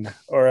fin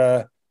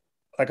or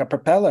like a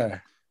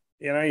propeller.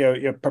 You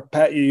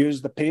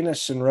use the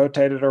penis and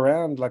rotate it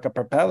around like a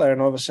propeller,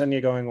 and all of a sudden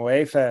you're going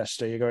way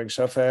faster. You're going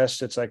so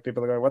fast, it's like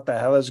people are going, what the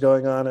hell is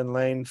going on in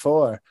lane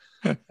 4?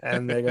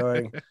 And they're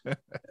going,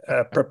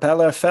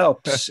 Propeller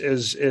Phelps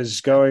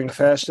is going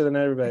faster than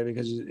everybody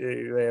because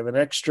they have an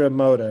extra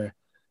motor.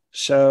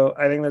 So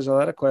I think there's a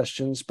lot of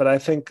questions, but I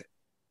think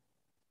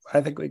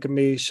we can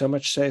be so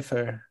much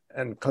safer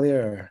and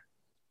clearer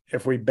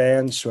if we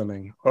ban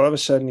swimming. All of a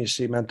sudden you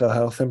see mental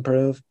health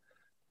improve.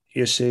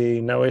 You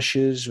see no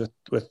issues with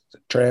the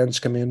trans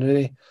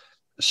community.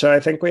 So I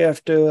think we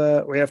have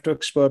to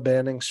explore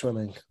banning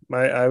swimming.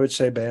 I would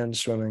say ban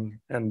swimming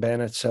and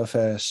ban it so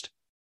fast.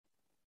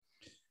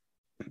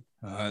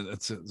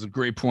 That's a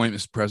great point,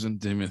 Mr.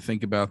 President. Didn't even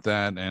think about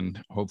that,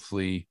 and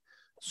hopefully,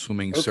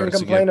 swimming Who can starts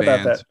to get complain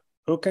about banned. that?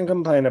 Who can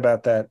complain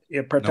about that?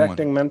 You're No one.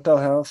 protecting mental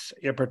health,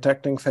 you're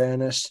protecting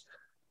fairness,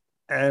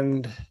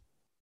 and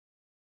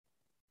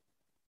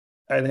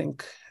I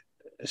think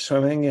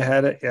swimming, you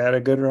had a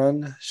good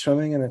run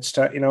swimming, and it's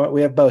time. You know what?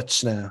 We have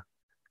boats now.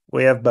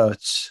 We have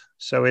boats,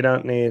 so we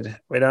don't need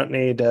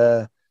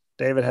David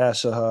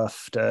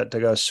Hasselhoff to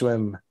go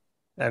swim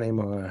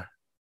anymore.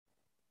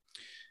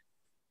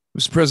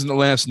 Mr. President, the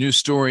last news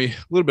story, a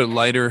little bit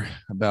lighter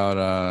about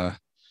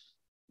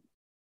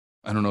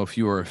I don't know if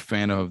you are a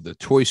fan of the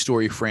Toy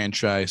Story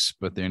franchise,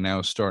 but they're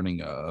now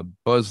starting a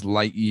Buzz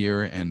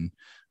Lightyear, and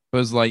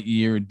Buzz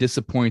Lightyear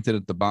disappointed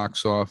at the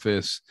box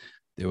office.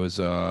 There was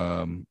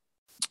I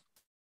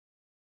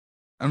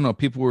don't know,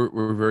 people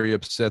were very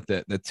upset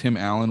that Tim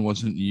Allen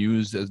wasn't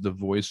used as the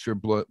voice for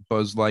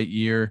Buzz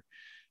Lightyear,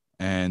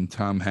 and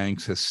Tom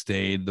Hanks has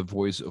stayed the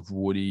voice of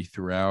Woody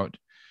throughout.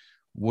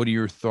 What are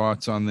your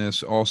thoughts on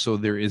this? Also,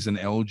 there is an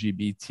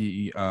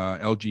LGBT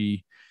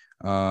LG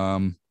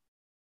um,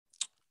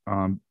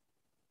 um,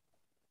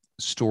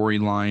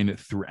 storyline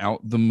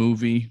throughout the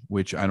movie,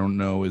 which I don't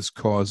know is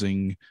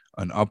causing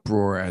an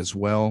uproar as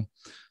well.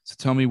 So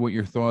tell me what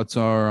your thoughts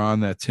are on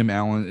that. Tim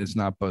Allen is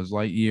not Buzz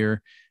Lightyear,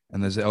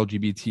 and there's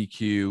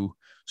LGBTQ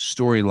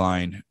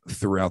storyline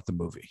throughout the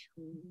movie.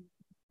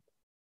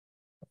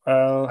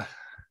 Well,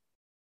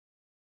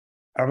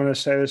 I'm going to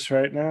say this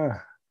right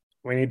now.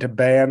 We need to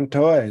ban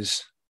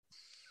toys.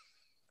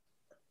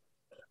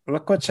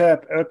 Look what's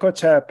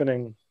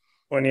happening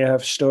when you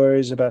have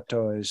stories about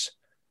toys.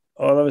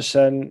 All of a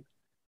sudden,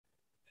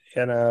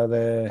 you know,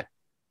 they're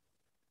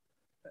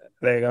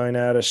going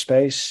out of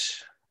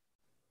space.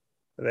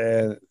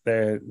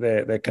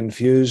 They're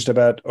confused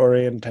about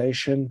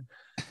orientation.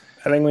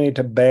 I think we need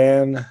to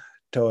ban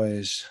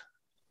toys.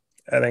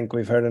 I think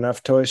we've heard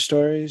enough Toy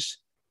Stories,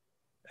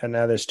 and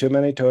now there's too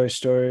many Toy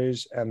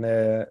Stories, and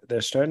they're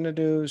starting to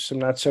do some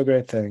not so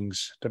great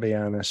things, to be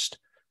honest.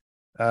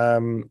 I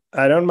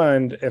don't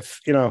mind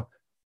if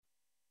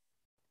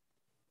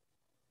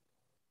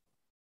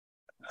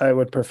I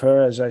would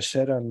prefer, as I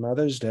said on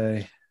Mother's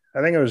Day.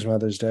 I think it was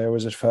Mother's Day. Or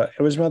was it?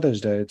 It was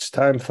Mother's Day. It's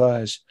time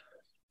flies.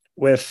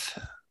 With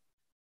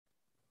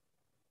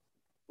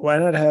Why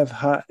not have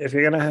hot? If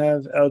you're gonna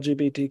have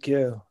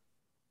LGBTQ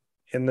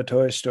in the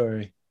Toy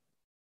Story,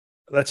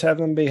 let's have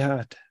them be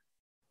hot.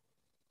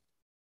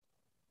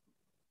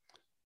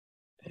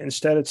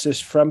 Instead, it's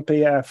this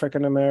frumpy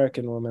African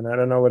American woman. I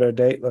don't know what her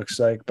date looks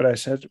like, but I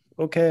said,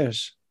 who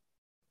cares?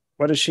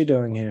 What is she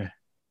doing here?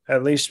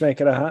 At least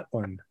make it a hot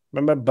one.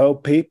 Remember Bo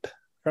Peep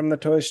from the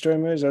Toy Story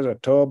movies? There's a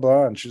tall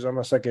blonde. She's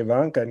almost like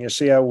Ivanka. And you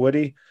see how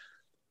Woody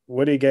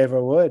gave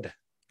her wood.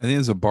 I think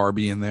there's a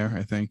Barbie in there,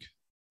 I think.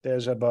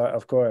 There's a bar,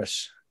 of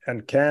course.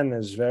 And Ken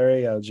is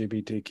very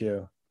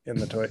LGBTQ in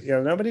the toy.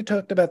 Nobody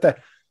talked about that.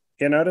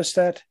 You notice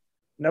that?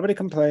 Nobody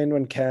complained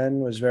when Ken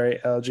was very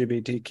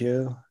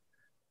LGBTQ,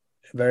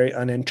 very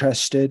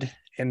uninterested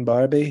in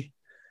Barbie.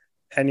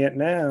 And yet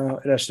now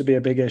it has to be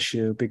a big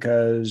issue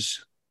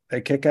because they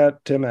kick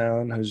out Tim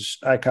Allen, who's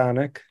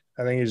iconic.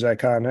 I think he's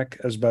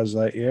iconic as Buzz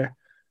Lightyear,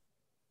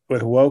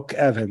 with woke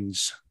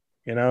Evans,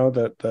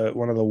 the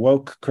one of the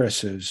woke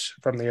Chris's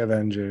from the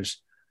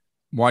Avengers.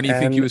 Why do you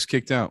think he And was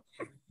kicked out?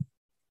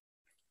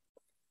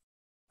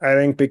 I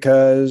think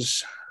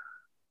because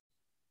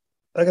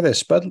look at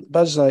this,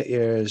 Buzz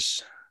Lightyear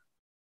is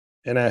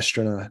an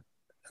astronaut,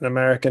 an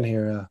American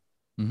hero.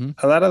 Mm-hmm.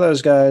 A lot of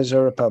those guys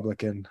are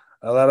Republican.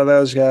 A lot of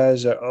those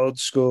guys are old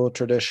school,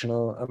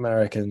 traditional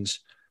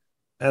Americans.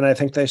 And I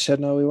think they said,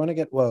 no, we want to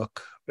get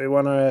woke. We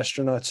want our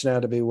astronauts now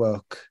to be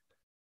woke.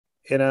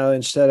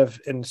 Instead of,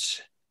 you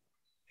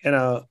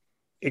know,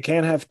 you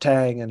can't have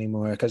Tang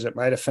anymore because it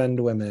might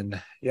offend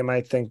women. You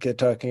might think you're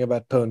talking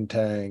about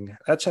Poontang.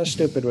 That's how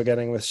stupid we're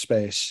getting with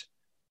space.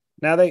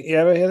 You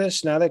ever hear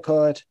this? Now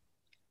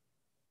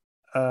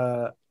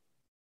uh,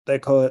 they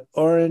call it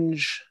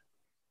orange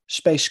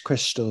space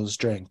crystals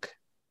drink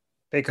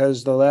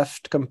because the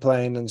left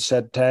complained and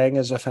said Tang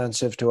is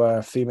offensive to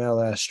our female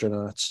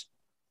astronauts.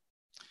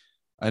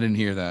 I didn't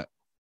hear that.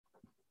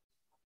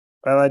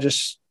 Well, I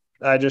just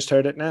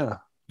heard it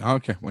now.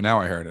 Okay. Well, now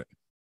I heard it.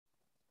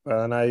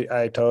 Well, and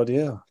I told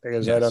you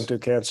because I don't Yes. do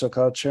cancel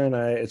culture, and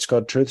it's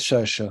called Truth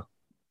Social.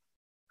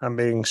 I'm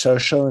being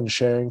social and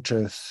sharing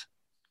truth.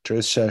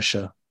 Truth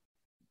Social.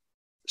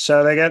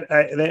 So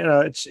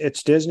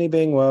it's Disney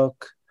being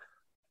woke,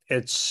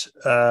 it's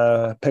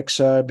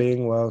Pixar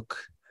being woke,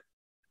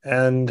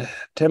 and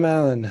Tim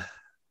Allen,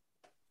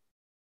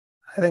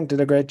 I think,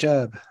 did a great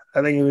job.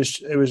 I think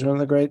it was one of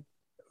the great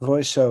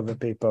voiceover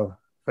people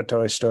for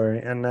Toy Story,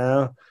 and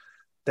now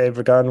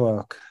they've gone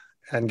woke.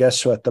 And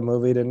guess what? The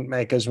movie didn't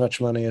make as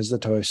much money as the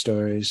Toy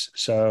Stories.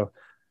 So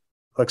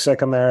looks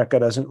like America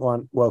doesn't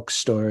want woke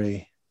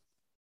story.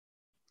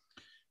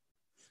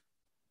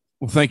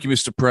 Well, thank you,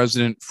 Mr.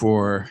 President,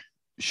 for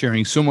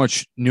sharing so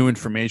much new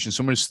information,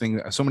 so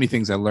many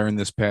things I learned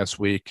this past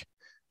week.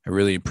 I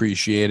really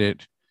appreciate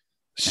it.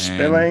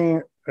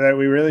 Spilling that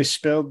we really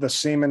spilled the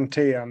semen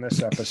tea on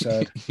this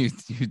episode. you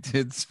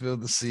did spill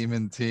the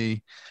semen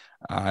tea.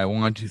 I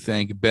want to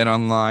thank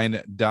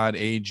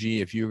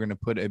betonline.ag. If you're going to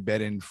put a bet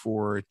in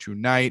for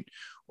tonight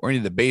or any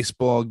of the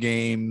baseball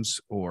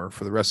games or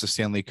for the rest of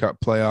Stanley Cup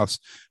playoffs,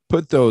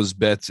 put those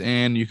bets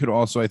in. You could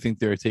also, I think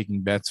they're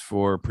taking bets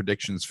for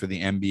predictions for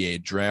the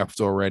NBA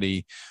draft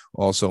already,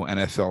 also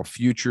NFL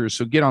futures.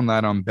 So get on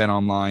that on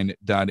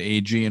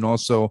betonline.ag and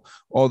also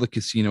all the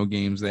casino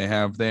games they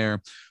have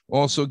there.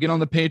 Also get on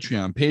the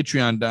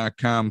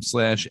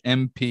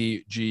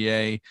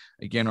patreon.com/MPGA.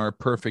 Again, our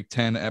Perfect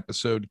 10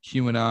 episode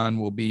QAnon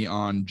will be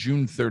on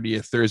June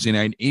 30th, Thursday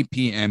night, 8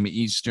 p.m.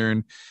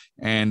 Eastern.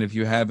 And if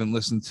you haven't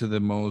listened to the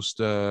most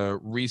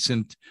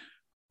recent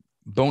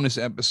bonus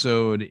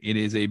episode, it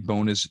is a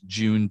bonus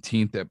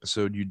Juneteenth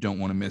episode you don't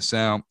want to miss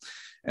out.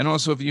 And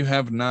also, if you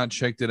have not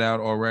checked it out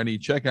already,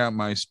 check out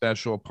my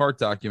special, part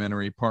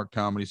documentary, part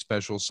comedy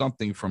special,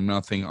 Something from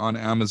Nothing, on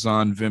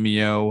Amazon,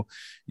 Vimeo,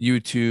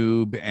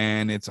 YouTube,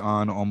 and it's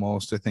on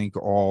almost, I think,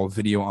 all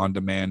video on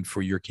demand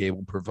for your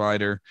cable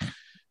provider.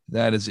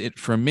 That is it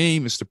from me,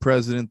 Mr.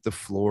 President. The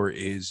floor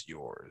is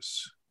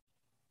yours.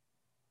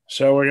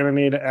 So we're going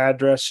to need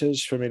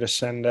addresses for me to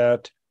send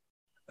out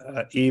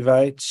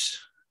evites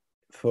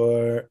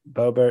for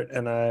Boebert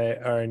and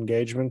our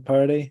engagement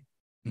party.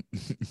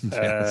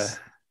 Yes.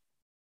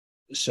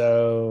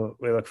 So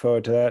we look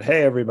forward to that.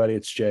 Hey, everybody,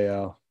 it's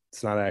JL.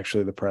 It's not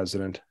actually the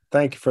president.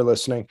 Thank you for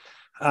listening.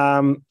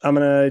 I'm going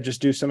to just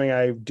do something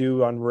I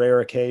do on rare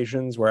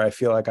occasions where I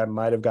feel like I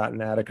might have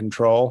gotten out of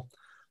control.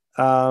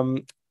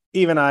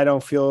 Even I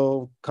don't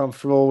feel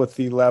comfortable with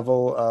the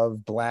level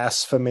of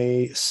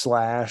blasphemy /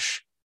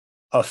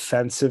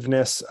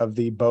 offensiveness of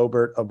the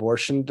Boebert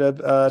abortion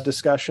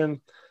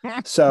discussion.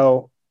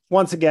 So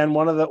once again,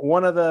 one of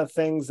the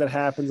things that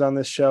happens on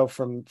this show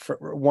from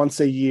once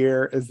a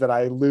year is that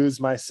I lose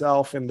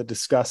myself in the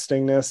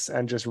disgustingness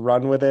and just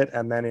run with it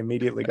and then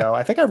immediately go,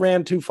 I think I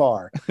ran too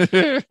far.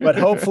 But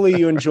hopefully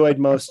you enjoyed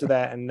most of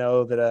that and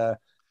know that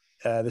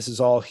this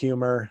is all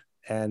humor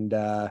and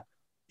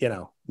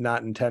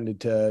not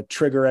intended to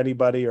trigger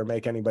anybody or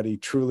make anybody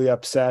truly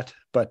upset.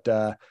 But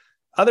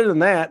other than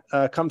that,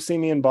 come see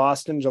me in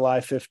Boston, July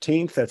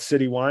 15th at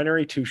City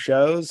Winery, 2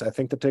 shows. I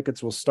think the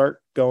tickets will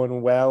start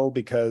going well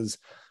because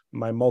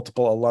my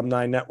multiple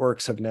alumni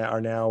networks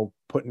are now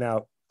putting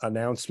out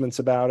announcements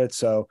about it.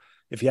 So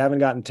if you haven't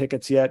gotten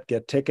tickets yet,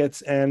 get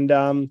tickets. And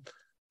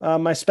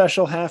my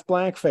special Half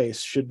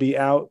Blackface should be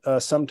out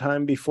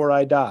sometime before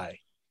I die.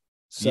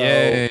 So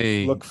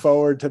Yay. Look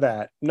forward to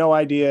that. No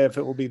idea if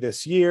it will be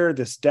this year,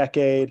 this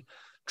decade.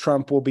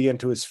 Trump will be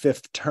into his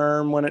 5th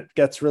term when it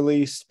gets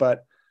released,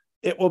 but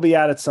it will be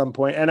out at some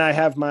point. And I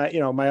have my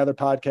other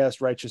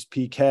podcast, Righteous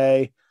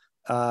PK,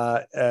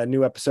 a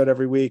new episode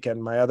every week,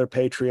 and my other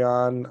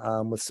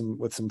Patreon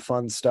with some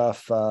fun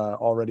stuff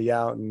already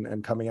out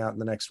and coming out in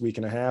the next week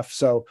and a half.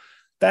 So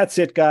that's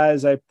it,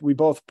 guys. We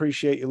both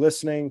appreciate you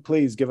listening.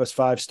 Please give us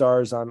 5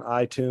 stars on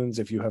iTunes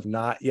if you have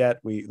not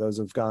yet. Those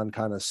have gone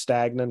kind of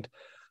stagnant.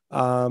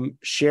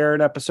 Share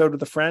an episode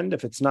with a friend.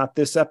 If it's not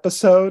this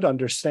episode,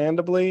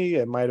 understandably,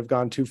 it might have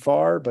gone too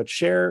far, but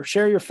share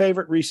your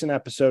favorite recent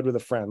episode with a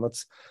friend.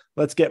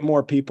 Let's get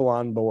more people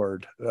on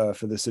board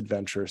for this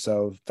adventure.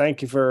 So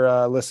thank you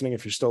for listening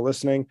if you're still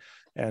listening,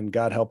 and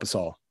God help us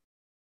all.